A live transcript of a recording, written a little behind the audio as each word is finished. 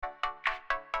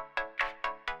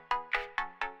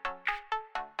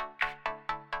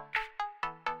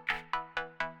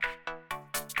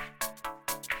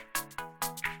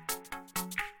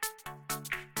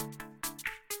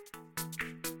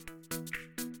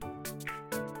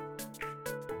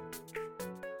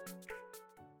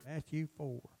Matthew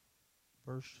 4,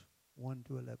 verse 1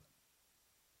 to 11.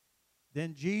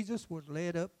 Then Jesus was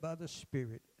led up by the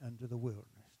Spirit unto the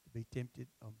wilderness to be tempted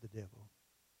of the devil.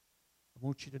 I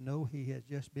want you to know he has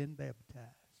just been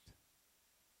baptized.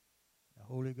 The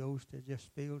Holy Ghost has just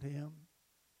filled him,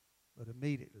 but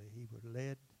immediately he was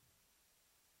led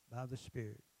by the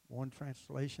Spirit. One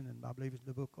translation, and I believe it's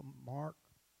the book of Mark,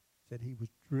 said he was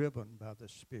driven by the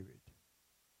Spirit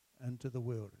unto the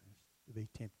wilderness to be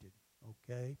tempted.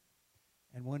 Okay?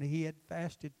 And when he had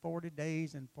fasted 40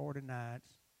 days and 40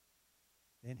 nights,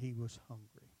 then he was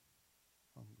hungry.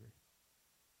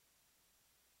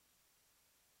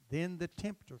 Then the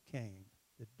tempter came.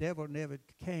 The devil never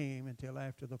came until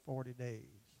after the 40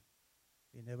 days.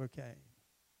 He never came.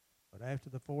 But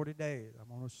after the 40 days, I'm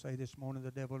going to say this morning,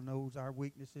 the devil knows our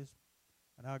weaknesses,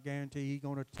 and I guarantee he's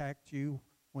going to attack you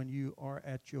when you are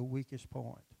at your weakest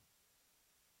point.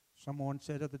 Someone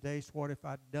said the other day, what if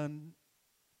I'd done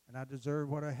and I deserve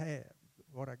what I have,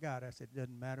 what I got? I said, it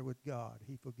doesn't matter with God.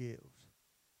 He forgives.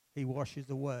 He washes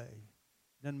away.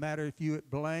 Doesn't matter if you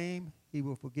blame, he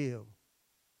will forgive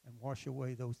and wash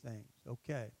away those things.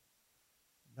 Okay.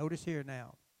 Notice here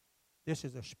now, this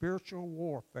is a spiritual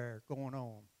warfare going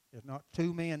on. It's not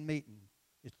two men meeting.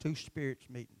 It's two spirits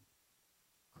meeting.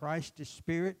 Christ is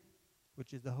spirit,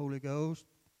 which is the Holy Ghost,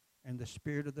 and the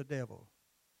spirit of the devil.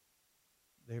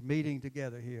 They're meeting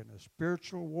together here, and a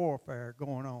spiritual warfare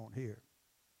going on here.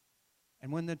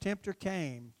 And when the tempter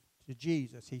came to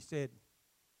Jesus, he said,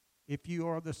 if you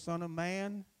are the Son of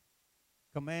Man,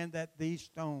 command that these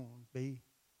stones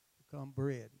become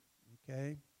bread.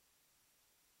 Okay?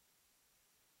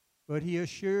 But he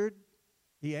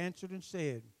answered and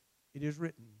said, it is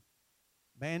written,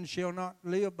 man shall not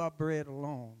live by bread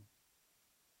alone,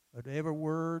 but every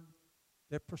word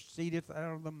that proceedeth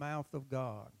out of the mouth of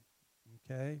God.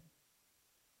 Okay?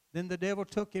 Then the devil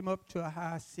took him up to a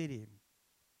high city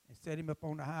and set him up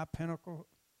on the high pinnacle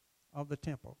of the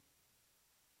temple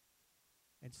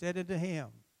and said unto him,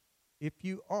 if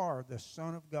you are the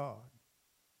Son of God,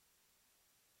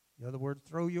 in other words,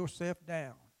 throw yourself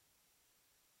down.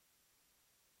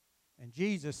 And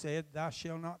Jesus said, thou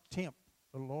shalt not tempt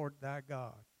the Lord thy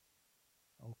God.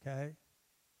 Okay?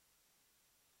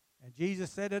 And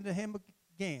Jesus said unto him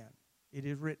again, it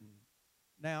is written.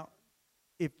 Now,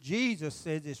 if Jesus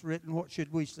says it's written, what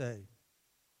should we say?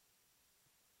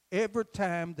 Every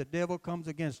time the devil comes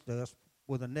against us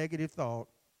with a negative thought,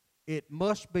 it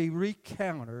must be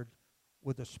recountered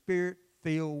with a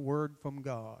spirit-filled word from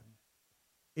God.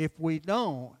 If we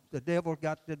don't, the devil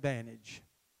got the advantage.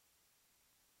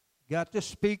 Got to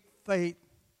speak faith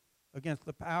against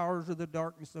the powers of the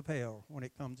darkness of hell when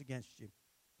it comes against you.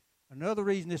 Another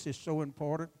reason this is so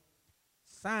important,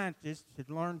 scientists had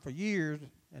learned for years,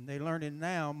 and they learn it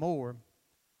now more,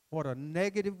 what a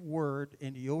negative word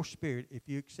into your spirit, if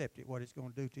you accept it, what it's going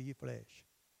to do to your flesh.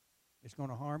 It's going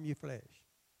to harm your flesh.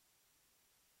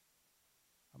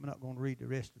 I'm not going to read the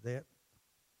rest of that.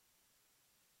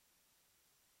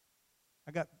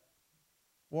 I got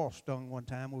wasp stung one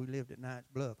time when we lived at Knight's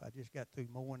Bluff. I just got through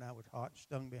mowing. I was hot,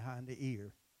 stung behind the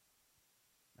ear.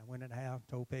 I went in the house and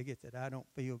told Peggy that I don't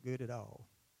feel good at all.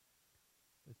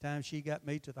 By the time she got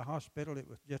me to the hospital, it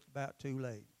was just about too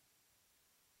late.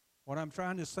 What I'm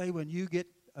trying to say, when you get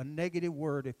a negative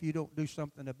word, if you don't do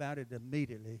something about it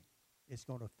immediately, it's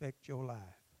going to affect your life.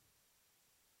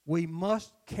 We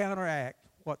must counteract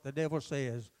what the devil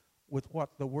says with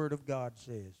what the Word of God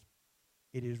says.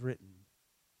 It is written.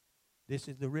 This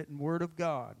is the written Word of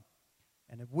God.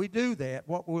 And if we do that,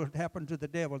 what will happen to the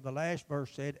devil? The last verse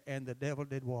said, and the devil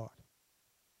did what?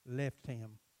 Left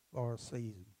him for a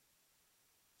season.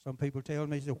 Some people tell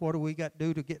me, say, what do we have to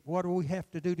do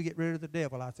to get rid of the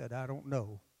devil? I said, I don't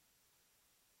know.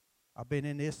 I've been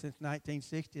in this since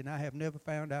 1960, and I have never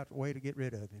found out a way to get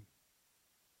rid of him.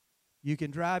 You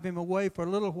can drive him away for a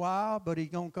little while, but he's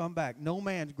going to come back. No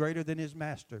man's greater than his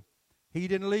master. He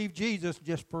didn't leave Jesus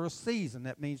just for a season.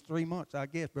 That means 3 months, I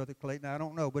guess, Brother Clayton. I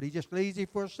don't know. But he just leaves him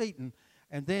for a season,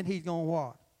 and then he's going to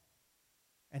what?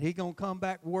 And he's going to come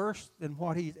back worse than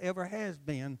what he ever has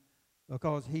been,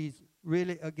 because he's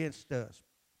really against us.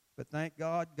 But thank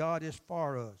God, God is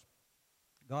for us.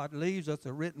 God leaves us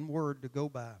a written word to go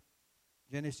by.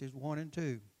 Genesis 1 and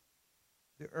 2.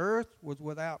 The earth was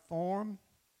without form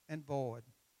and void,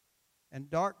 and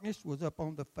darkness was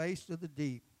upon the face of the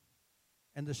deep,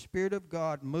 and the Spirit of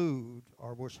God moved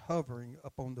or was hovering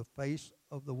upon the face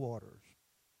of the waters.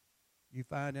 You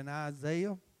find in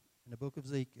Isaiah, in the book of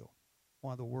Ezekiel,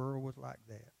 why the world was like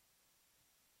that.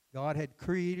 God had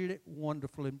created it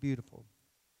wonderful and beautiful.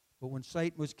 But when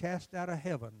Satan was cast out of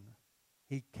heaven,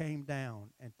 he came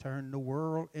down and turned the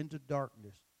world into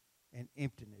darkness and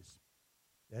emptiness.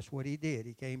 That's what he did.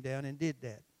 He came down and did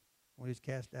that when he was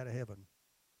cast out of heaven.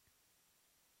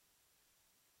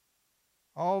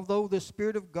 Although the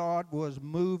Spirit of God was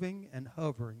moving and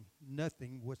hovering,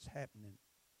 nothing was happening.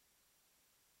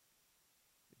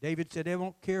 David said, "I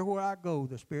don't care where I go,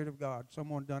 the Spirit of God."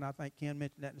 Someone done, I think Ken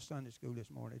mentioned that in Sunday school this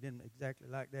morning. It didn't exactly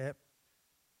like that.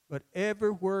 But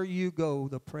everywhere you go,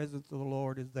 the presence of the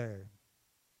Lord is there.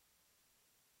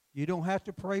 You don't have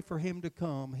to pray for him to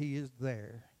come. He is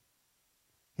there.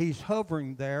 He's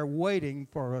hovering there, waiting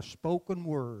for a spoken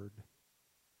word.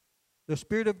 The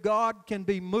Spirit of God can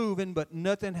be moving, but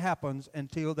nothing happens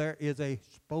until there is a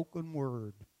spoken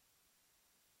word.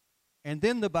 And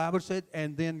then the Bible said,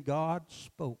 and then God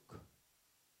spoke.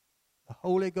 The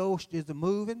Holy Ghost is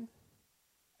moving,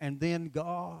 and then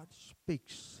God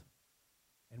speaks.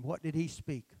 And what did he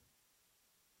speak?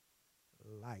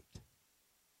 Light.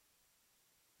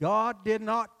 God did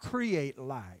not create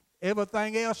light.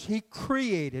 Everything else he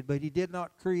created, but he did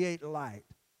not create light.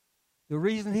 The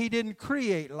reason he didn't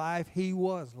create life, he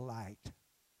was light.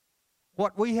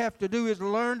 What we have to do is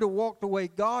learn to walk the way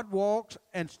God walks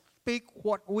and speak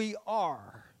what we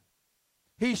are.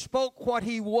 He spoke what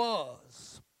he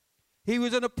was. He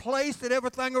was in a place that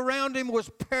everything around him was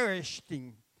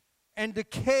perishing and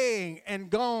decaying and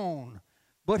gone.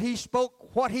 But he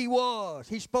spoke what he was.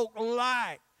 He spoke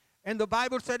light. And the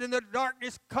Bible said, in the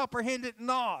darkness comprehend it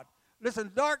not.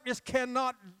 Listen, darkness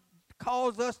cannot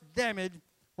cause us damage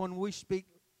when we speak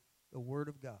the Word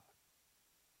of God.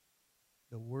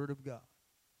 The Word of God.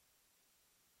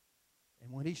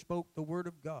 And when he spoke the Word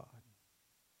of God,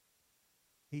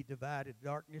 he divided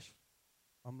darkness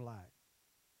from light.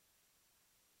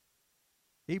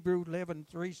 Hebrews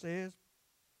 11:3 says,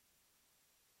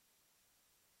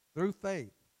 through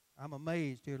faith. I'm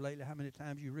amazed here lately how many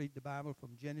times you read the Bible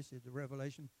from Genesis to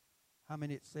Revelation, how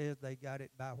many it says they got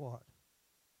it by what?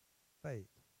 Faith.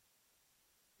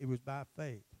 It was by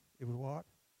faith. It was what?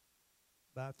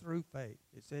 Through faith.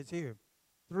 It says here,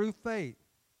 through faith,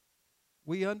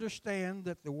 we understand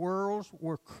that the worlds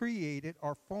were created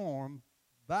or formed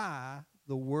by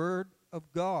the Word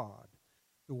of God.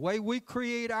 The way we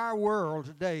create our world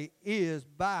today is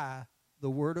by the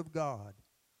Word of God.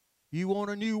 You want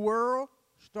a new world?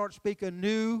 Start speaking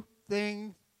new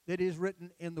things that is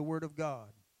written in the Word of God.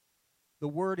 The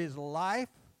Word is life,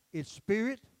 it's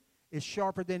spirit, it's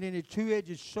sharper than any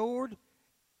two-edged sword.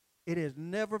 It has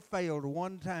never failed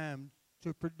one time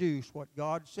to produce what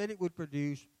God said it would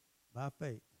produce by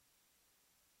faith.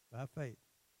 By faith.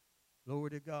 Glory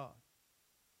to God.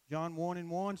 John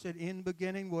 1:1 said, in the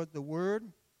beginning was the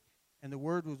Word, and the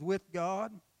Word was with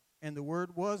God, and the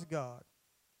Word was God.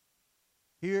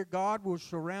 Here God was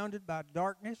surrounded by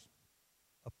darkness,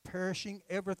 a perishing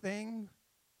everything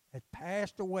had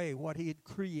passed away what he had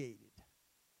created.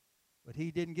 But he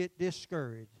didn't get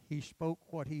discouraged. He spoke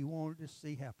what he wanted to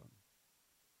see happen.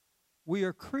 We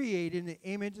are created in the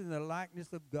image and the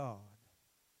likeness of God.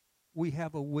 We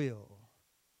have a will.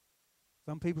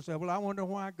 Some people say, well, I wonder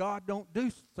why God don't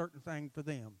do certain things for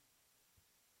them.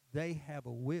 They have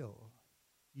a will.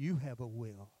 You have a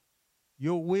will.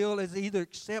 Your will is either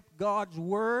accept God's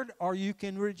word or you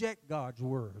can reject God's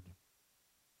word.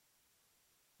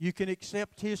 You can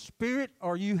accept his spirit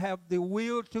or you have the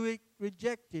will to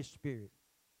reject his spirit.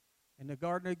 In the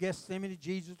Garden of Gethsemane,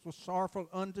 Jesus was sorrowful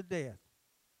unto death.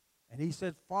 And he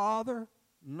said, Father,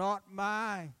 not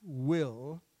my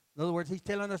will. In other words, he's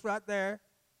telling us right there,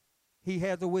 he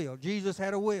has a will. Jesus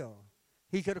had a will.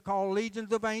 He could have called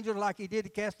legions of angels like he did to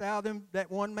cast out them, that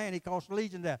one man. He cast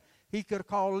legions out. He could have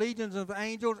called legions of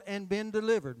angels and been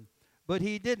delivered. But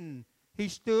he didn't. He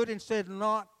stood and said,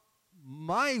 not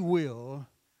my will,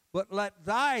 but let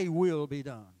thy will be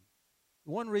done.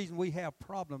 One reason we have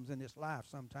problems in this life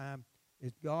sometimes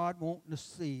is God wanting to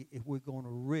see if we're going to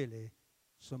really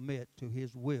submit to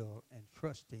his will and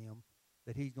trust him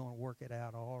that he's going to work it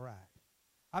out all right.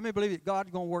 I mean, believe that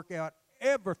God's going to work out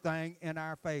everything in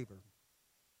our favor.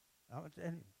 I'm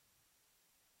telling you.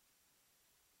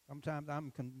 Sometimes I'm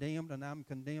condemned, and I'm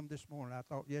condemned this morning. I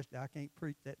thought yesterday I can't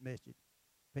preach that message.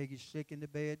 Peggy's sick in the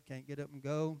bed, can't get up and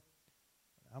go.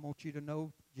 I want you to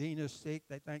know Gina's sick.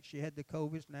 They think she had the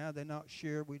COVID. Now they're not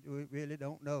sure. We really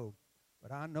don't know.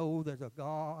 But I know there's a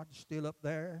God still up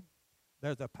there.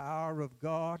 There's a power of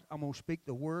God. I'm going to speak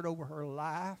the word over her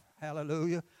life.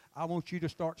 Hallelujah. I want you to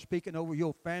start speaking over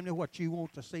your family, what you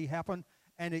want to see happen,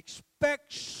 and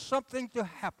expect something to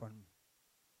happen.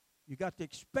 You got to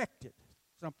expect it,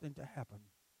 something to happen.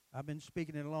 I've been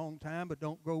speaking it a long time, but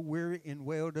don't grow weary in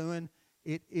well-doing.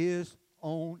 It is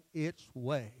on its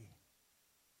way.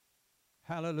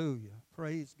 Hallelujah.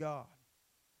 Praise God.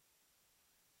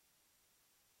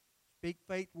 Speak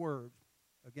faith words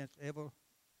against every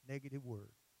negative word.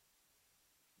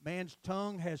 Man's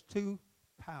tongue has two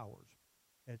powers,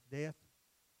 as death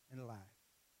and life.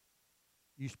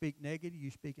 You speak negative, you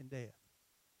speak in death.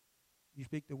 You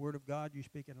speak the word of God, you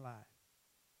speak in life.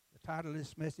 The title of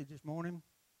this message this morning,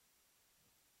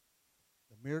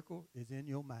 The Miracle is in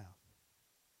Your Mouth.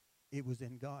 It was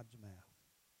in God's mouth.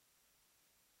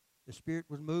 The Spirit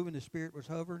was moving, the Spirit was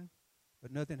hovering,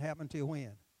 but nothing happened till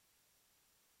when?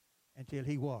 Until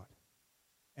He what?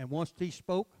 And once He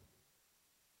spoke,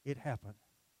 it happened.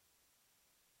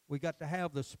 We got to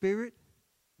have the Spirit,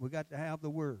 we got to have the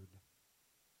Word.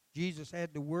 Jesus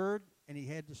had the Word and He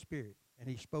had the Spirit, and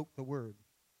He spoke the Word.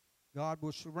 God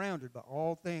was surrounded by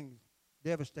all things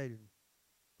devastating,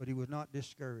 but He was not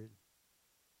discouraged.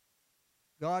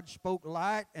 God spoke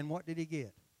light, and what did He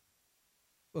get?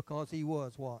 Because He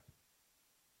was what?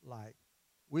 Light.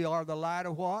 We are the light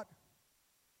of what?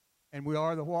 And we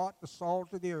are the what? The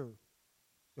salt of the earth.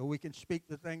 So we can speak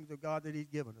the things of God that He's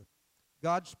given us.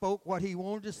 God spoke what He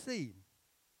wanted to see.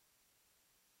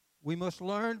 We must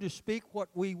learn to speak what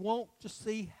we want to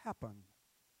see happen.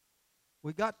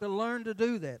 We got to learn to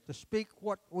do that, to speak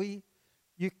what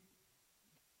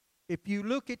if you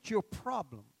look at your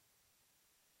problem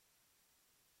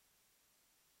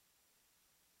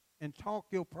and talk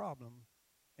your problem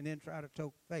and then try to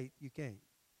talk faith, you can't.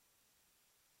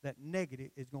 That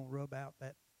negative is going to rub out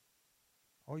that.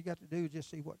 All you got to do is just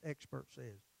see what the expert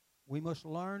says. We must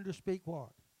learn to speak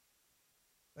what?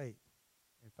 Faith.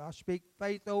 If I speak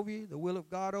faith over you, the will of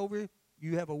God over you,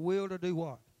 you have a will to do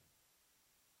what?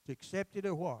 To accept it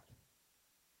or what?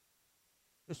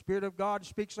 The Spirit of God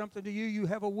speaks something to you, you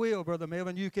have a will, Brother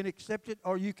Melvin. You can accept it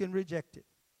or you can reject it.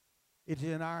 It's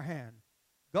in our hand.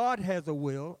 God has a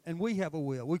will and we have a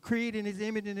will. We create in His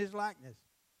image and His likeness.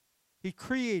 He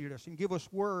created us and give us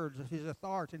words of His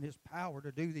authority and His power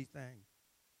to do these things.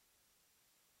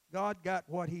 God got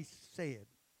what He said.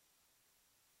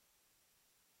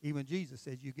 Even Jesus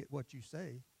says you get what you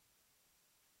say.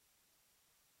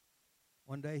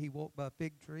 One day He walked by a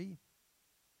fig tree.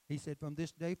 He said, from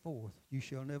this day forth, you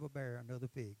shall never bear another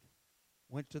fig.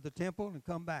 Went to the temple and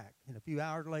come back. And a few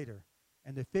hours later,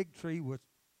 and the fig tree was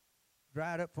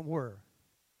dried up from where?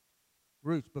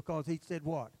 Roots. Because He said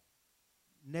what?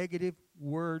 Negative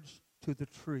words to the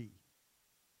tree.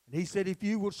 And He said, if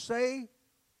you will say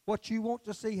what you want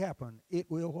to see happen,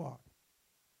 it will what?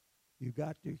 You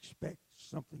got to expect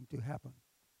something to happen.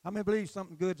 How many believe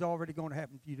something good's already going to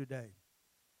happen to you today?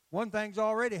 One thing's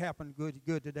already happened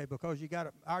good today because you got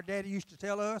it. Our daddy used to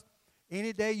tell us,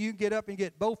 any day you can get up and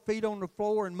get both feet on the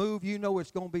floor and move, you know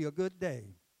it's going to be a good day.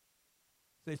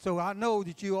 So I know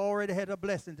that you already had a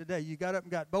blessing today. You got up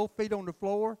and got both feet on the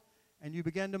floor and you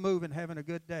began to move and having a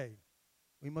good day.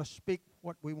 We must speak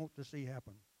what we want to see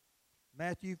happen.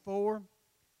 Matthew 4,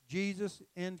 Jesus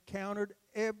encountered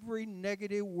every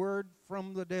negative word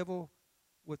from the devil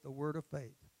with the word of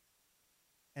faith.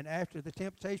 And after the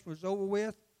temptation was over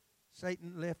with,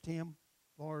 Satan left him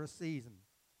for a season.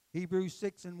 Hebrews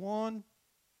 6:1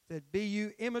 said, be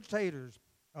you imitators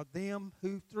of them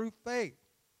who through faith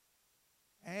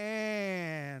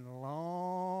and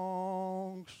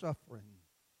long suffering.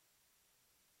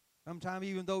 Sometimes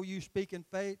even though you speak in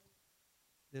faith,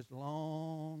 there's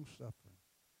long suffering.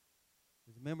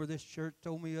 There's a member of this church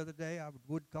told me the other day, I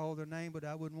would call their name, but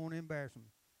I wouldn't want to embarrass them.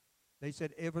 They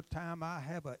said, every time I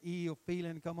have an ill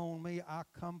feeling come on me, I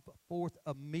come forth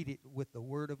immediately with the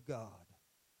word of God.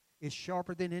 It's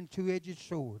sharper than a two-edged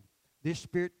sword. This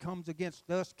spirit comes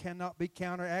against us, cannot be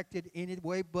counteracted any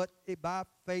way but by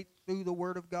faith through the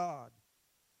word of God.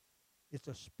 It's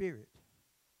a spirit.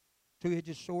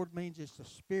 Two-edged sword means it's a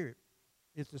spirit.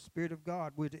 It's the Spirit of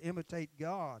God. We're to imitate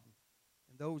God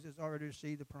and those that already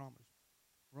received the promise.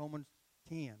 Romans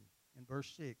 10 and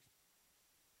verse 6.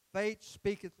 Faith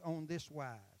speaketh on this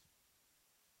wise.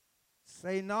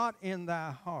 Say not in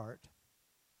thy heart,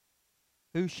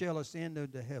 who shall ascend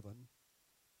into heaven?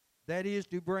 That is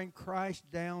to bring Christ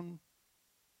down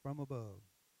from above.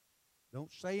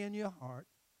 Don't say in your heart,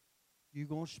 you're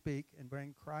going to speak and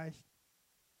bring Christ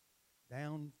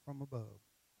down from above.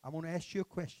 I want to ask you a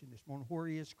question this morning. Where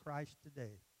is Christ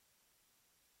today?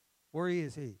 Where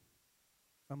is He?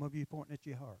 Some of you pointing at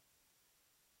your heart.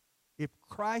 If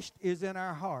Christ is in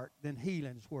our heart, then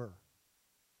healing's where?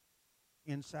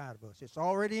 Inside of us. It's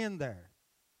already in there.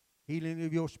 Healing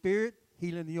of your spirit,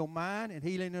 healing of your mind, and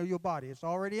healing of your body. It's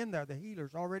already in there. The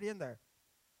healer's already in there.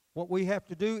 What we have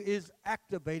to do is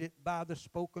activate it by the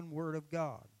spoken word of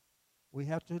God. We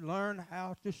have to learn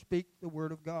how to speak the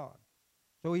word of God.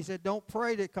 So He said, don't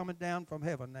pray that coming down from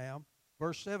heaven now.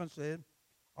 Verse 7 said,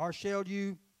 or shall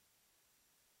you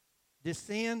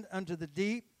descend unto the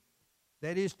deep,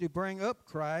 that is to bring up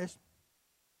Christ,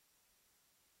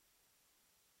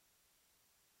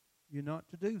 you're not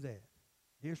to do that.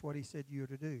 Here's what he said you're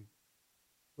to do.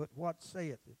 But what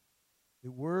saith it?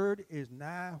 The word is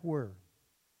nigh where?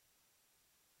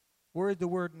 Where is the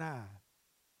word nigh?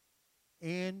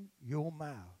 In your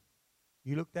mouth.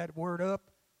 You look that word up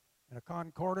in a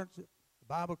concordance, the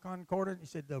Bible concordance, it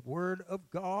said the word of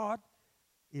God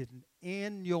is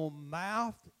in your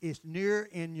mouth. It's near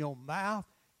in your mouth.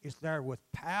 It's there with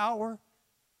power.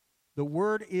 The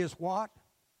word is what?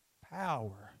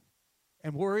 Power.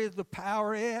 And where is the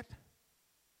power at?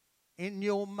 In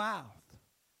your mouth.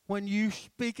 When you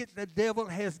speak it, the devil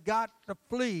has got to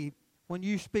flee when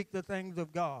you speak the things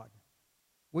of God.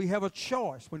 We have a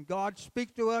choice when God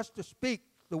speaks to us to speak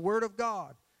the word of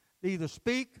God. To either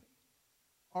speak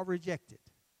or reject it.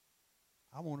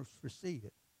 I want to receive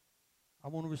it. I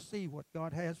want to receive what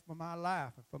God has for my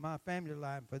life and for my family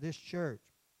life and for this church.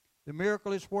 The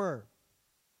miracle is where?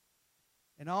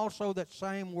 And also that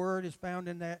same word is found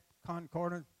in that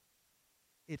concordance.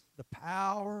 It's the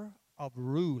power of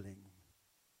ruling.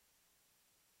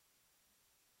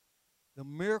 The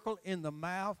miracle in the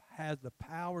mouth has the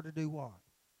power to do what?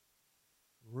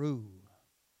 Rule.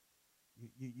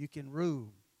 You can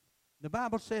rule. The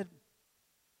Bible said,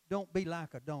 don't be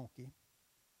like a donkey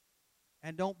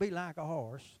and don't be like a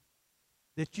horse,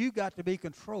 that you got to be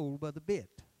controlled by the bit.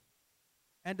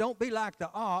 And don't be like the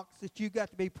ox that you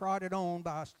got to be prodded on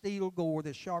by a steel gore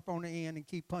that's sharp on the end and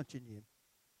keep punching you.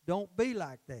 Don't be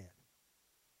like that.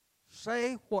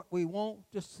 Say what we want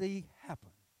to see happen.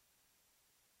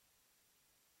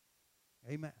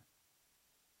 Amen.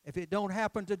 If it don't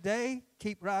happen today,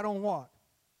 keep right on what?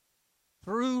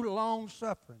 Through long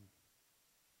suffering.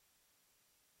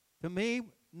 To me,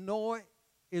 Noah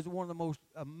is one of the most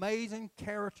amazing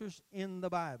characters in the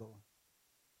Bible.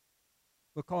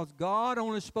 Because God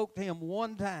only spoke to him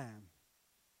one time.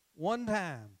 One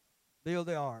time, build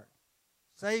the ark.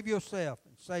 Save yourself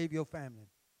and save your family.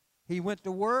 He went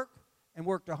to work and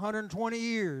worked 120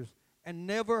 years and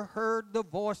never heard the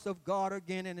voice of God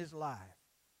again in his life.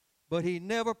 But he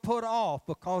never put off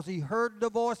because he heard the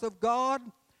voice of God.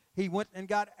 He went and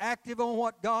got active on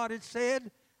what God had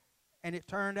said, and it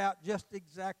turned out just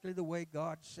exactly the way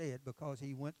God said because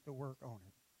he went to work on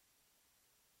it.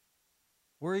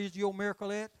 Where is your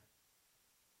miracle at?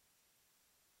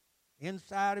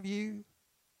 Inside of you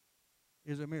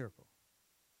is a miracle.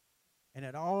 And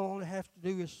it all it has to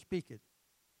do is speak it.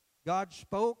 God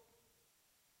spoke,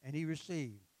 and he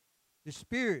received. The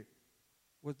Spirit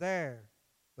was there,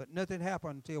 but nothing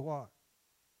happened until what?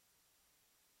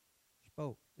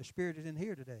 Spoke. The Spirit is in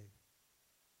here today.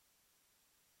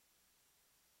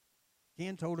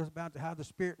 Ken told us about how the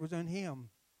Spirit was in him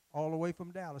all the way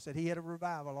from Dallas. Said he had a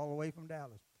revival all the way from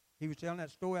Dallas. He was telling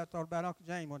that story. I thought about Uncle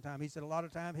James one time. He said a lot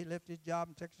of times he left his job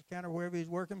in Texas County or wherever he was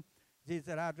working. He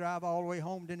said, I drive all the way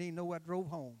home, didn't even know I drove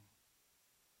home.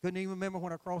 Couldn't even remember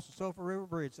when I crossed the Sulphur River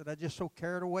Bridge. Said I just so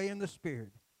carried away in the Spirit.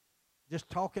 Just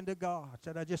talking to God.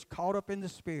 Said I just caught up in the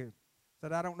Spirit.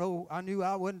 Said I don't know, I knew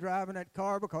I wasn't driving that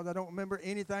car because I don't remember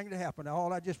anything that happened.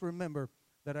 All I just remember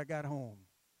that I got home.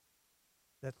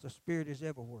 That the Spirit is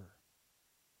everywhere.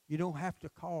 You don't have to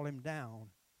call him down.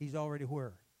 He's already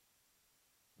where?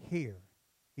 Here.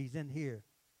 He's in here.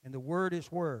 And the word is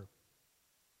where?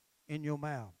 In your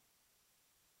mouth.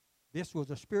 This was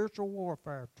a spiritual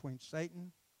warfare between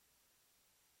Satan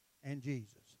and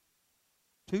Jesus.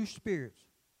 Two spirits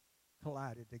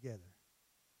collided together.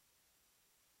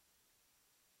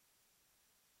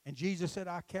 And Jesus said,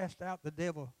 I cast out the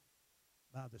devil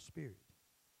by the Spirit.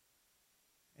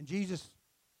 And Jesus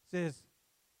says,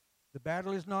 the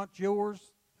battle is not yours.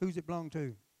 Who's it belong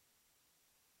to?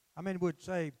 How many would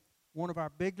say one of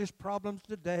our biggest problems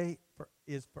today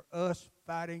is for us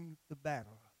fighting the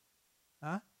battle?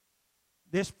 Huh?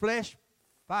 This flesh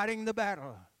fighting the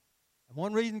battle. And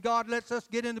one reason God lets us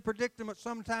get in the predicament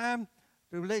sometime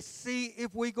to let's see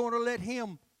if we're going to let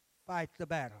him fight the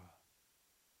battle.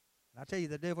 And I tell you,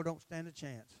 the devil don't stand a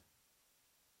chance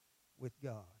with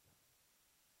God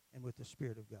and with the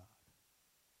Spirit of God.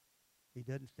 He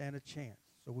doesn't stand a chance.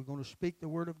 So we're going to speak the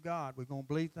word of God. We're going to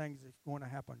believe things that's going to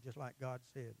happen just like God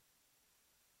said.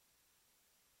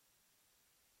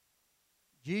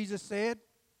 Jesus said,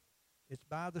 it's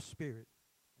by the Spirit,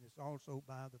 and it's also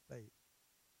by the faith.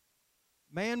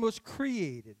 Man was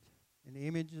created in the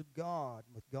image of God,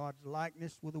 with God's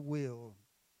likeness, with a will.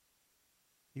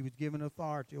 He was given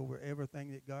authority over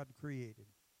everything that God created.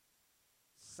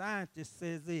 Scientists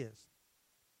says this,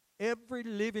 every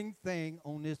living thing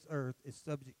on this earth is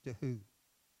subject to who?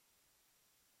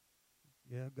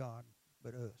 Yeah, God,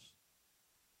 but us.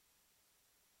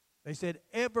 They said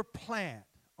every plant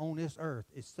on this earth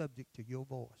is subject to your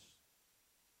voice.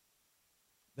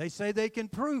 They say they can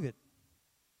prove it.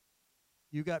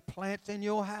 You got plants in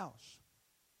your house.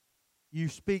 You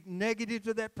speak negative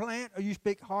to that plant, or you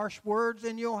speak harsh words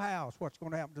in your house, what's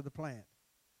going to happen to the plant?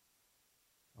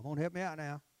 Come on, help me out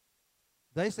now.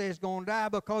 They say it's going to die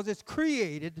because it's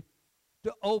created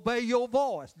to obey your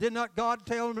voice. Did not God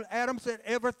tell Adam, said,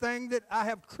 everything that I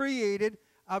have created,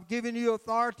 I've given you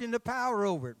authority and the power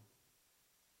over it.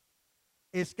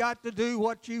 It's got to do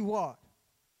what you what?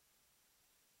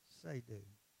 Say do.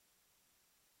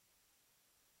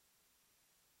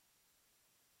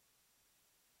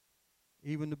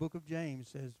 Even the book of James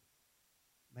says,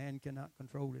 man cannot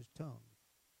control his tongue,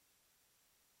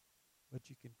 but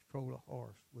you can control a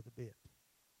horse with a bit.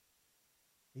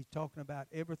 He's talking about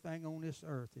everything on this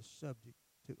earth is subject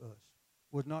to us.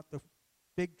 Was not the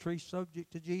fig tree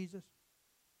subject to Jesus?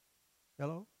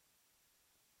 Hello?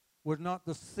 Was not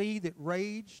the sea that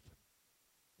raged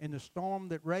and the storm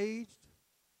that raged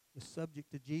is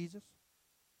subject to Jesus?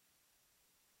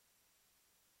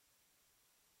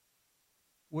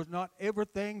 Was not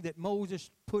everything that Moses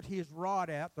put his rod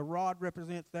at, the rod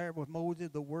represents there with Moses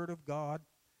the word of God,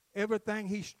 everything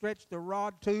he stretched the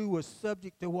rod to was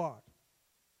subject to what?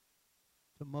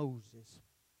 To Moses.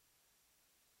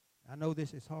 I know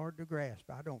this is hard to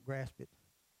grasp. I don't grasp it.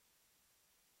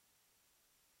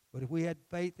 But if we had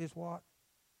faith, is what?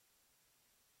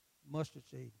 Mustard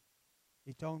seed.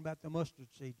 He's talking about the mustard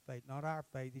seed faith, not our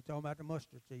faith. He's talking about the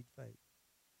mustard seed faith.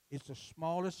 It's the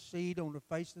smallest seed on the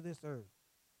face of this earth.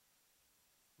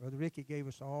 Brother Ricky gave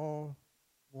us all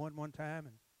one time,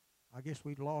 and I guess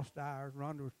we'd lost ours.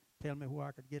 Rhonda was telling me where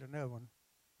I could get another one.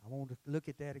 I want to look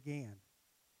at that again.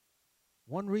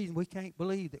 One reason we can't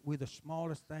believe that we're the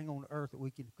smallest thing on earth that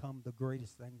we can become the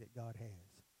greatest thing that God has.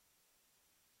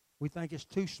 We think it's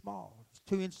too small, it's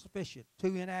too insufficient,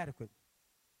 too inadequate.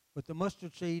 But the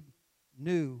mustard seed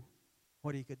knew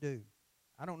what he could do.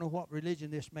 I don't know what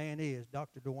religion this man is,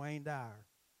 Dr. Dwayne Dyer.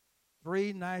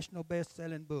 3 national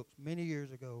best-selling books many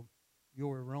years ago,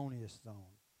 Your Erroneous Zone.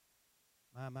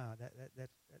 My,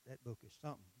 that book is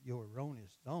something. Your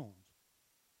Erroneous Zones.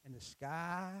 And the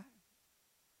sky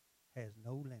has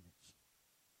no limits.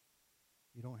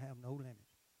 You don't have no limits.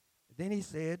 But then he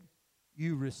said,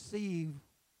 you receive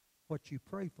what you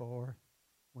pray for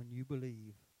when you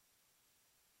believe.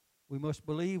 We must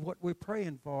believe what we're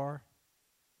praying for.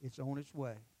 It's on its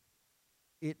way.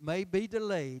 It may be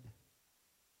delayed,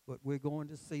 but we're going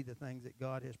to see the things that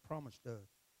God has promised us.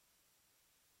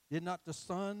 Did not the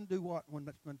sun do what? When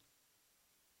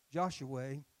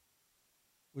Joshua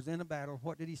was in a battle,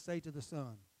 what did he say to the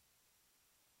sun?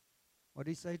 What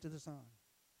did he say to the sun?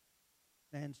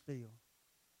 Stand still.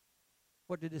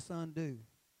 What did the sun do?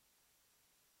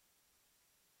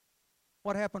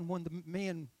 What happened when the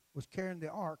men was carrying the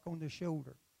ark on their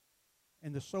shoulder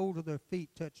and the soles of their feet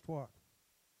touched what?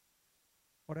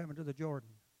 What happened to the Jordan?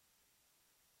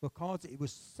 Because it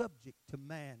was subject to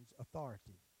man's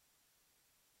authority.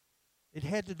 It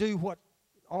had to do what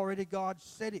already God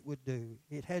said it would do.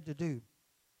 It had to do.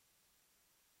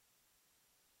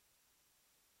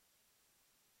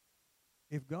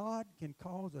 If God can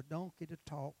cause a donkey to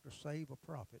talk to save a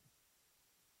prophet,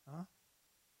 huh?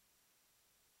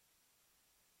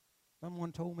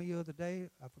 Someone told me the other day,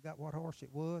 I forgot what horse it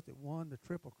was, that won the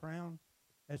Triple Crown.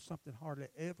 That's something hardly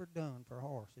ever done for a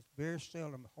horse. It's very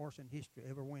seldom a horse in history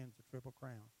ever wins the Triple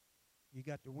Crown. You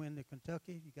got to win the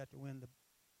Kentucky, you got to win the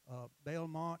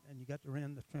Belmont, and you got to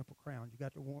win the Triple Crown. You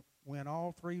got to win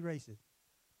all 3 races.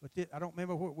 But I don't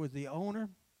remember what was the owner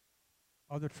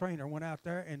or the trainer went out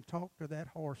there and talked to that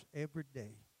horse every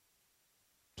day.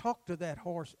 Talked to that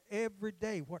horse every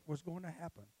day what was going to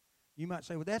happen. You might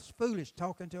say, well, that's foolish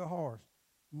talking to a horse.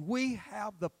 We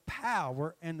have the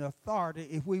power and the authority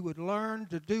if we would learn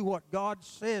to do what God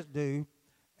says do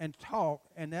and talk,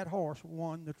 and that horse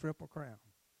won the Triple Crown.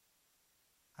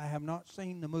 I have not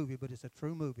seen the movie, but it's a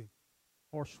true movie,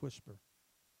 Horse Whisperer.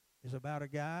 It's about a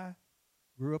guy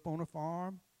grew up on a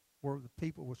farm where the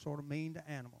people were sort of mean to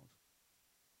animals.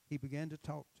 He began to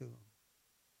talk to them.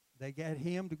 They got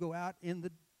him to go out in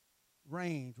the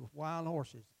range with wild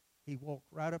horses. He walked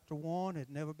right up to one, had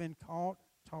never been caught,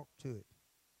 talked to it.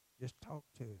 Just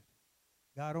talked to it.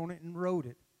 Got on it and rode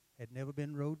it. Had never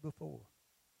been rode before.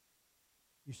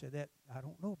 You said that, I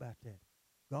don't know about that.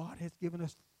 God has given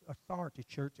us authority,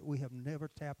 church, that we have never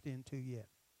tapped into yet.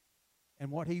 And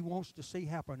what he wants to see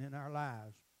happen in our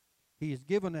lives, he has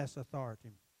given us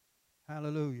authority.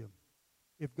 Hallelujah.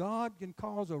 If God can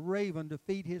cause a raven to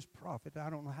feed his prophet,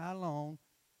 I don't know how long,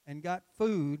 and got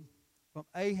food from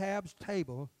Ahab's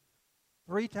table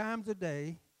 3 times a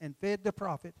day and fed the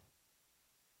prophet,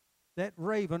 that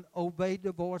raven obeyed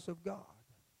the voice of God.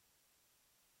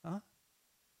 Huh?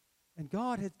 And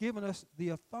God has given us the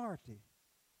authority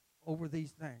over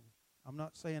these things. I'm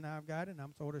not saying I've got it, and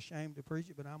I'm sort of ashamed to preach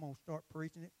it, but I'm going to start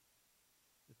preaching it,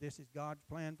 that this is God's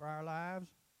plan for our lives,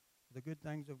 the good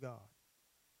things of God.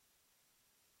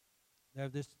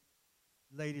 This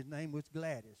lady's name was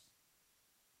Gladys.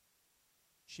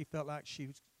 She felt like she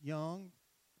was young.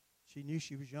 She knew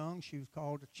she was young. She was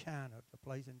called to China, to a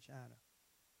place in China.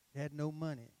 She had no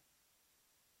money.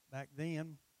 Back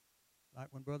then, like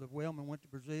when Brother Wellman went to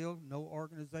Brazil, no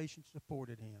organization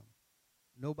supported him.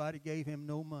 Nobody gave him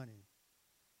no money.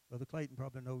 Brother Clayton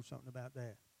probably knows something about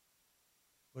that.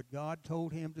 But God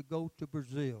told him to go to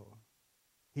Brazil.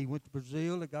 He went to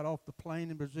Brazil. He got off the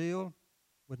plane in Brazil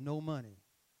with no money.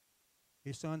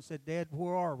 His son said, "Dad,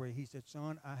 where are we?" He said,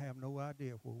 "Son, I have no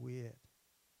idea where we're at."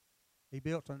 He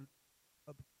built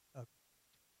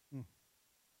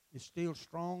it's still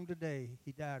strong today.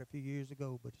 He died a few years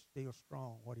ago, but it's still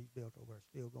strong. What he's built over is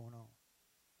still going on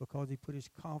because he put his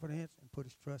confidence and put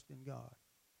his trust in God.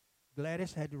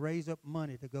 Gladys had to raise up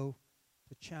money to go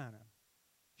to China.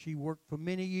 She worked for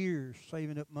many years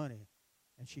saving up money,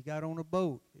 and she got on a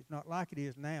boat. It's not like it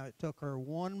is now. It took her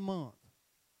 1 month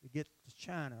to get to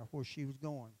China where she was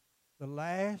going. The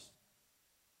last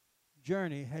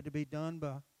journey had to be done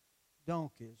by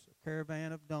donkeys, a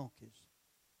caravan of donkeys.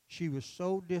 She was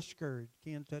so discouraged.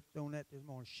 Ken touched on that this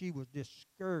morning. She was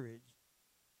discouraged.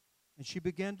 And she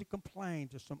began to complain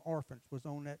to some orphans was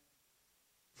on that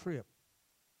trip.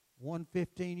 One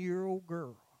 15-year-old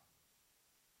girl.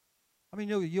 I mean,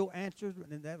 your answer,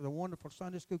 and that was a wonderful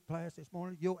Sunday school class this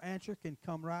morning, your answer can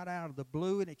come right out of the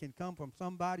blue, and it can come from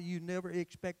somebody you never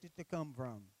expected to come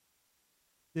from.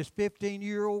 This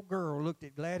 15-year-old girl looked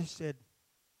at Gladys and said,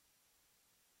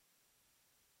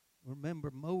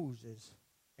 "Remember Moses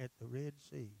at the Red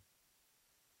Sea.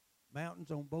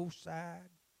 Mountains on both sides,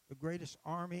 the greatest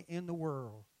army in the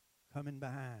world coming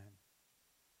behind."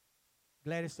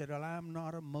 Gladys said, "Well, I'm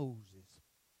not a Moses."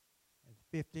 And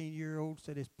the 15-year-old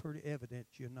said, "It's pretty evident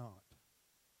you're not.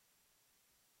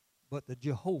 But the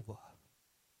Jehovah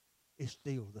is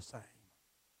still the same.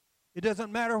 It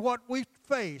doesn't matter what we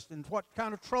face and what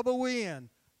kind of trouble we're in,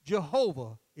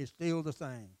 Jehovah is still the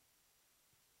same."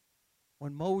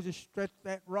 When Moses stretched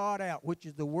that rod out, which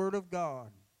is the Word of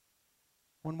God,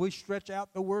 when we stretch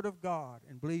out the Word of God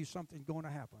and believe something's going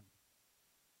to happen.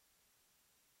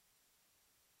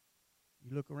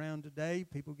 You look around today,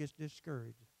 people get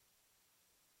discouraged.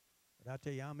 But I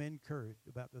tell you, I'm encouraged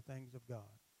about the things of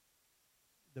God,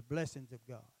 the blessings of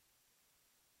God.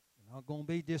 You're not going to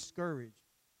be discouraged.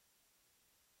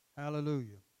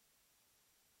 Hallelujah.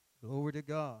 Glory to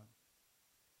God.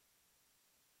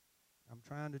 I'm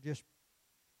trying to just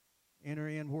enter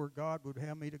in where God would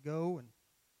have me to go, and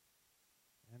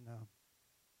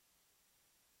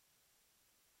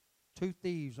two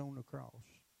thieves on the cross,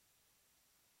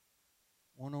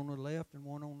 one on the left and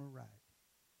one on the right.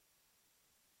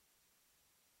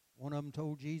 One of them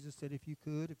told Jesus that if you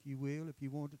could, if you will, if you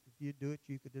wanted, if you'd do it,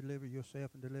 you could deliver yourself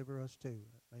and deliver us too.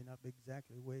 That may not be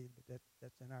exactly the way, but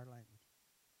that's in our language.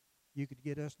 You could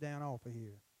get us down off of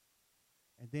here.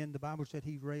 And then the Bible said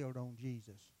he railed on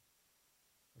Jesus.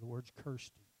 In other words,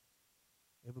 cursed him.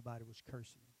 Everybody was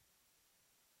cursing him.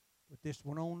 But this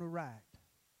one on the right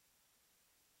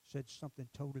said something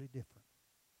totally different.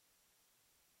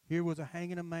 Here was a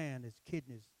hanging a man, his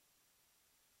kidneys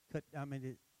cut,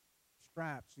 his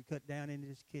stripes he cut down into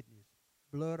his kidneys.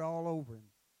 Blood all over him.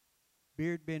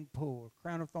 Beard been pulled.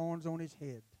 Crown of thorns on his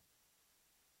head.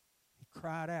 He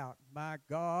cried out, my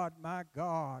God,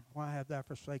 why have thou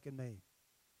forsaken me?"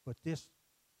 But this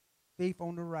thief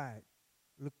on the right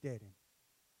looked at him.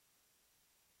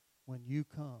 "When you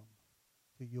come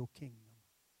to your kingdom."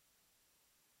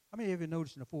 How many of you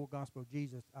noticed in the full gospel of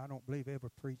Jesus, I don't believe ever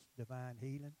preached divine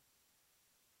healing?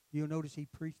 You'll notice he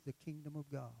preached the kingdom of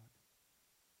God.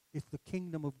 It's the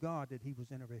kingdom of God that he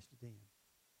was interested in.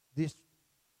 This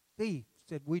thief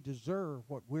said, we deserve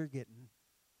what we're getting.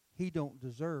 He don't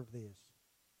deserve this.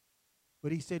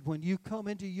 But he said, when you come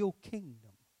into your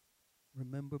kingdom,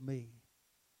 remember me.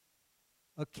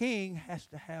 A king has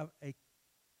to have a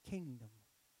kingdom.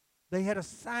 They had a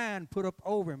sign put up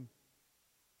over him,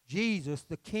 Jesus,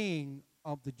 the King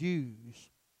of the Jews.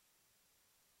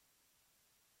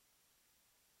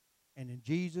 And in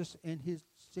Jesus, in his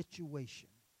situation,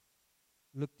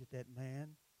 looked at that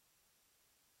man.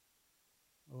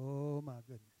 Oh, my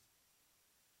goodness.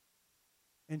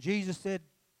 And Jesus said,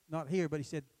 not here, but he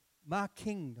said, my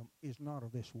kingdom is not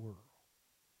of this world.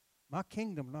 My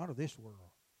kingdom not of this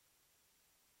world.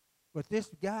 But this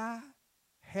guy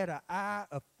had an eye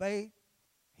of faith.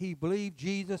 he believed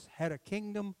Jesus had a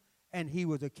kingdom and he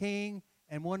was a king,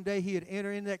 and one day he'd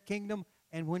enter in that kingdom,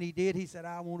 and when he did, he said,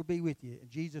 I want to be with you. And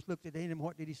Jesus looked at him, and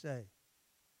what did he say?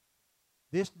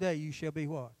 This day you shall be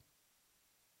what?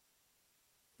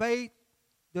 Faith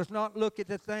does not look at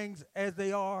the things as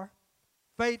they are.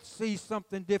 Faith sees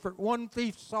something different. One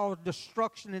thief saw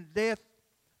destruction and death,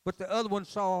 but the other one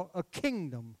saw a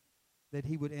kingdom that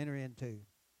he would enter into.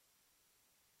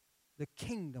 The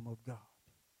kingdom of God.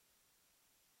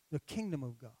 The kingdom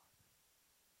of God.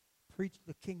 Preach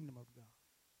the kingdom of God.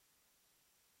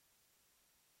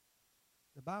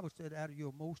 The Bible said, out of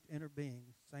your most inner being,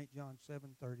 St. John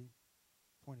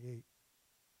 7:28,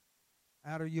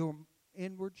 out of your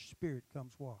inward spirit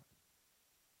comes what?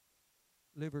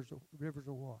 Rivers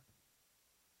of what?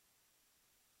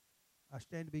 I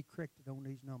stand to be corrected on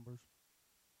these numbers,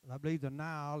 but I believe the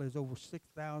Nile is over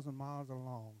 6,000 miles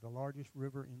long, the largest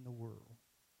river in the world.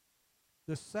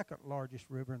 The second largest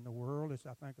river in the world is,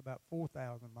 I think, about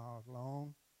 4,000 miles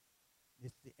long.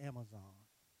 It's the Amazon.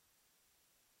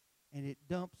 And it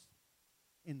dumps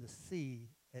in the sea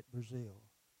at Brazil.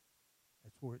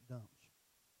 That's where it dumps.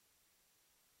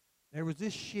 There was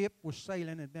this ship was sailing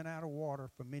and had been out of water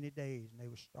for many days, and they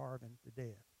were starving to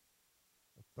death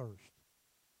of thirst.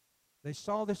 They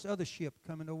saw this other ship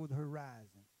coming over the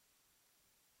horizon.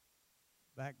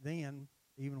 Back then,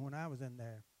 even when I was in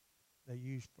there, they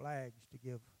used flags to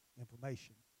give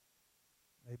information.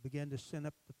 They began to send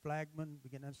up the flagmen,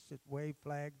 began to wave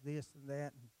flags, this and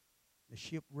that, and the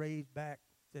ship raised back,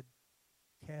 said,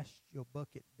 cast your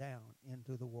bucket down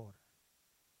into the water.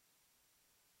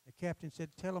 The captain said,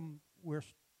 tell them we're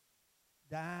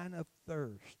dying of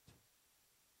thirst.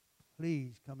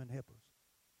 Please come and help us.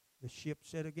 The ship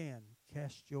said again,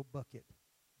 cast your bucket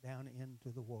down into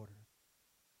the water,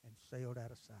 and sailed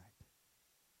out of sight.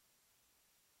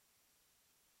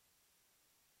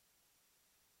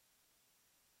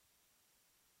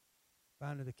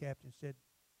 Finally, the captain said,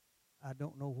 I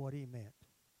don't know what he meant,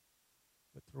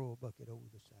 but throw a bucket over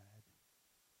the side.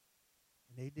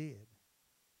 And they did.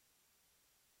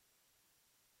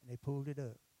 And they pulled it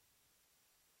up.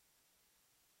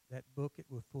 That bucket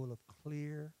was full of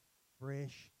clear,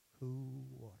 fresh, cool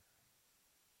water.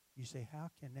 You say, how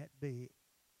can that be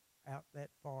out that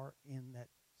far in that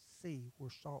sea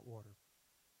where salt water?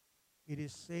 It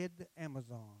is said the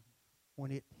Amazon,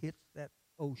 when it hits that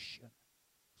ocean,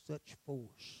 such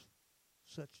force,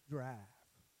 such drive,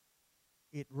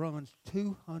 it runs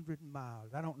 200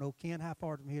 miles. I don't know, Ken, how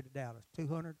far from here to Dallas?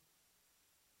 200?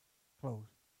 Close.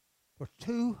 For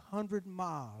 200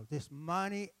 miles, this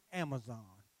mighty Amazon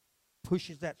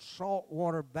pushes that salt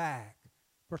water back.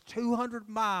 For 200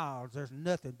 miles, there's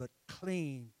nothing but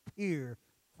clean, pure,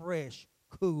 fresh,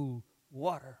 cool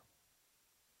water.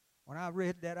 When I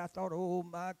read that, I thought, oh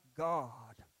my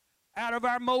God. Out of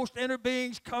our most inner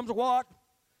beings comes what?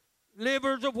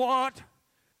 Livers of what?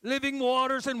 Living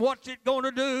waters. And what's it going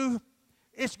to do?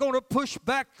 It's going to push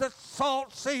back the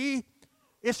salt sea.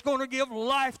 It's going to give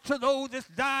life to those that's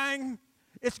dying.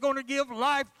 It's going to give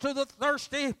life to the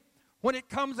thirsty. When it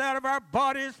comes out of our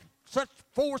bodies, such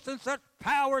force and such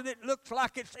power that looks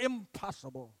like it's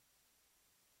impossible.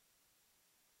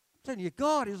 I'm telling you,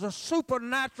 God is a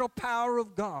supernatural power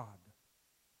of God.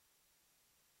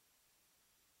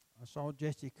 I saw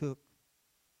Jesse Cook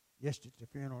yesterday at the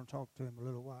funeral and talked to him a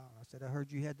little while. I said, I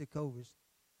heard you had the COVID.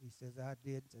 He says, I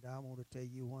did. Said, I want to tell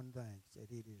you one thing. He said,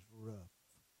 it is rough.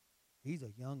 He's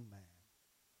a young man.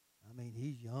 I mean,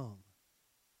 he's young.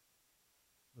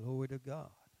 Glory to God.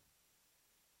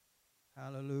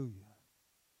 Hallelujah.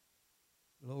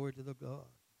 Glory to the God.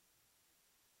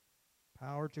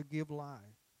 Power to give life.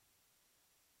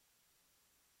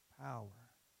 Power.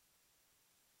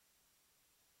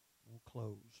 We'll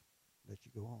close. Let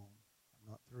you go home.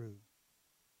 I'm not through.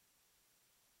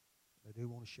 But I do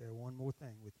want to share one more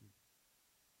thing with you.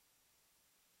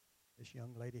 This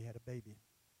young lady had a baby.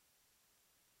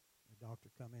 The doctor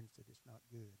come in and said, it's not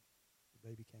good. The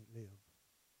baby can't live.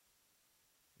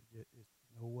 There's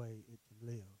no way it can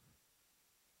live.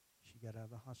 She got out of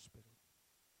the hospital.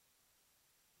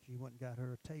 She went and got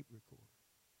her a tape recorder.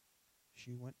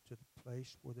 She went to the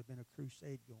place where there'd been a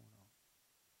crusade going on.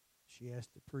 She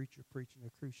asked the preacher preaching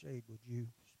the crusade, would you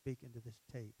speak into this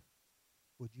tape?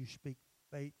 Would you speak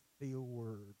faith-filled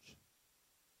words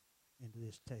into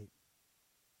this tape?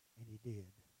 And he did.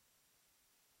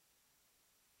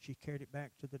 She carried it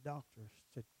back to the doctor,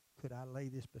 said, could I lay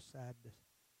this beside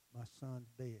my son's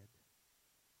bed?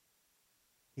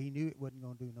 He knew it wasn't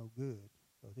going to do no good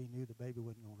because he knew the baby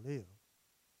wasn't going to live.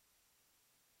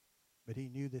 But he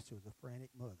knew this was a frantic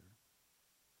mother.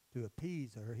 To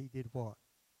appease her, he did what?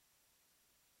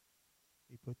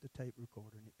 He put the tape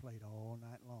recorder and it played all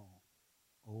night long,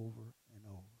 over and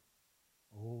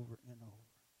over and over.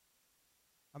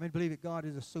 I mean, believe it, God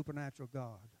is a supernatural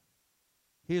God.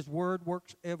 His word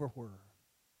works everywhere.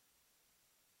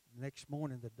 The next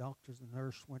morning, the doctors and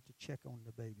nurse went to check on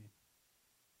the baby.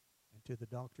 And to the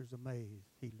doctor's amaze,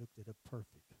 he looked at a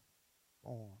perfect,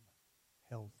 formed,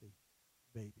 healthy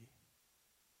baby.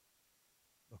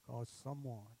 Because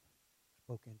someone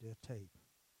spoke into a tape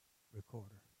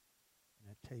recorder. And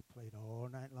that tape played all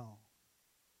night long.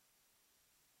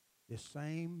 This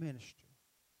same minister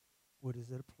was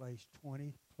at a place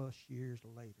 20 plus years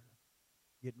later,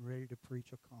 getting ready to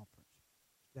preach a conference,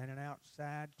 standing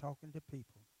outside talking to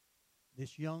people.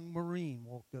 This young Marine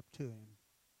walked up to him.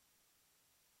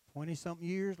 20-something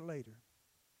years later,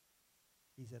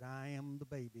 he said, I am the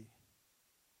baby.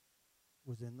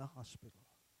 Was in the hospital.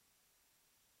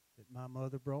 That my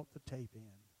mother brought the tape in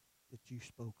that you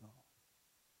spoke on.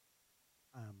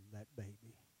 I'm that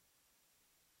baby.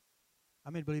 I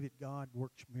mean, believe it, God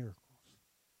works miracles.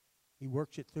 He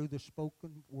works it through the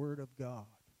spoken word of God.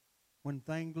 When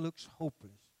things looks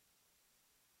hopeless,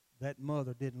 that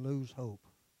mother didn't lose hope.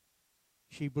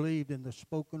 She believed in the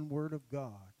spoken word of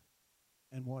God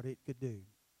and what it could do.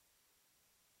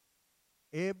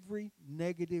 Every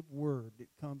negative word that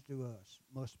comes to us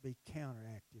must be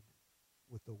counteracted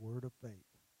with the word of faith.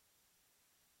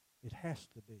 It has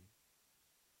to be.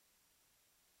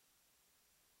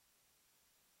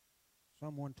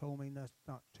 Someone told me that's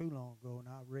not too long ago, and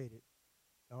I read it,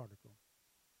 the article.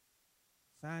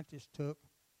 Scientists took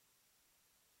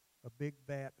a big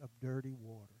vat of dirty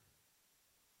water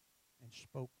and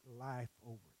spoke life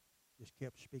over it. Just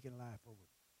kept speaking life over it.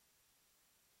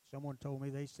 Someone told me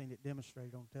they seen it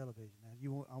demonstrated on television.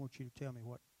 Now, I want you to tell me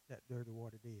what that dirty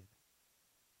water did.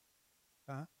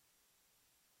 Huh?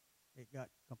 It got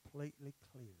completely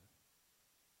clear.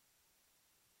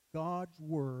 God's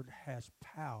word has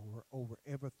power over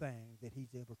everything that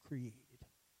he's ever created.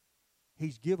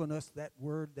 He's given us that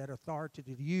word, that authority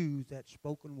to use that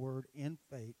spoken word in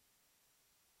faith.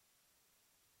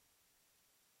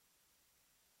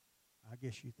 I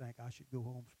guess you think I should go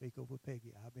home and speak over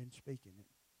Peggy. I've been speaking it.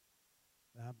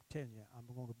 But I'm telling you,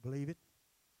 I'm going to believe it,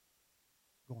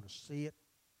 going to see it.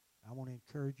 I want to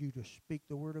encourage you to speak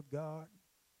the word of God.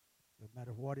 No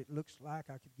matter what it looks like,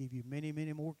 I could give you many,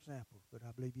 many more examples, but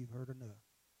I believe you've heard enough.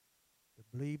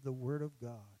 To believe the word of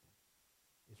God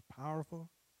is powerful.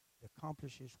 It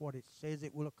accomplishes what it says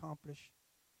it will accomplish.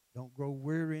 Don't grow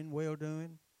weary in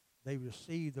well-doing. They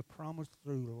receive the promise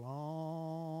through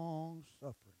long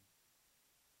suffering.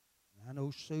 And I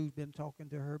know Sue's been talking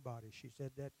to her body. She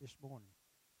said that this morning.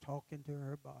 Talking to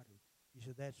her body. She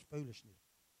said, that's foolishness.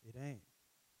 It ain't.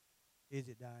 Is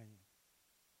it, Diane?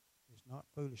 It's not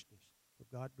foolishness. So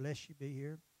God bless you, be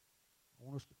here. I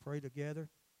want us to pray together.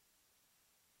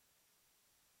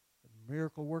 The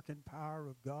miracle working power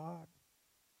of God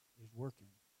is working.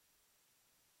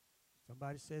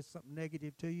 Somebody says something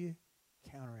negative to you,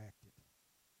 counteract it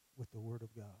with the word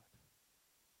of God.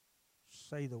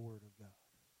 Say the word of God.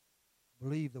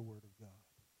 Believe the word of God.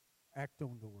 Act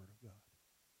on the word of God.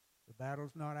 The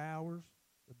battle's not ours.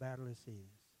 The battle is his.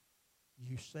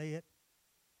 You say it,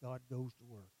 God goes to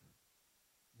work.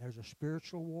 There's a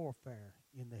spiritual warfare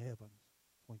in the heavens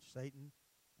between Satan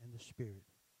and the Spirit.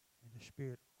 And the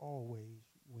Spirit always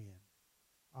wins.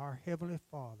 Our Heavenly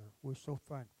Father, we're so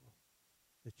thankful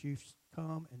that you've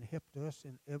come and helped us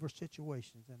in every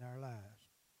situation in our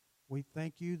lives. We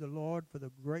thank you, the Lord, for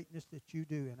the greatness that you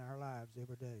do in our lives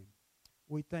every day.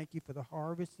 We thank you for the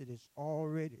harvest that is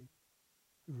already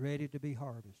ready to be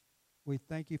harvested. We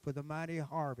thank you for the mighty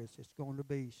harvest that's going to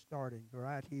be starting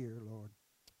right here, Lord.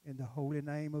 In the holy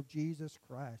name of Jesus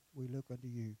Christ, we look unto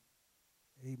you.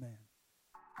 Amen.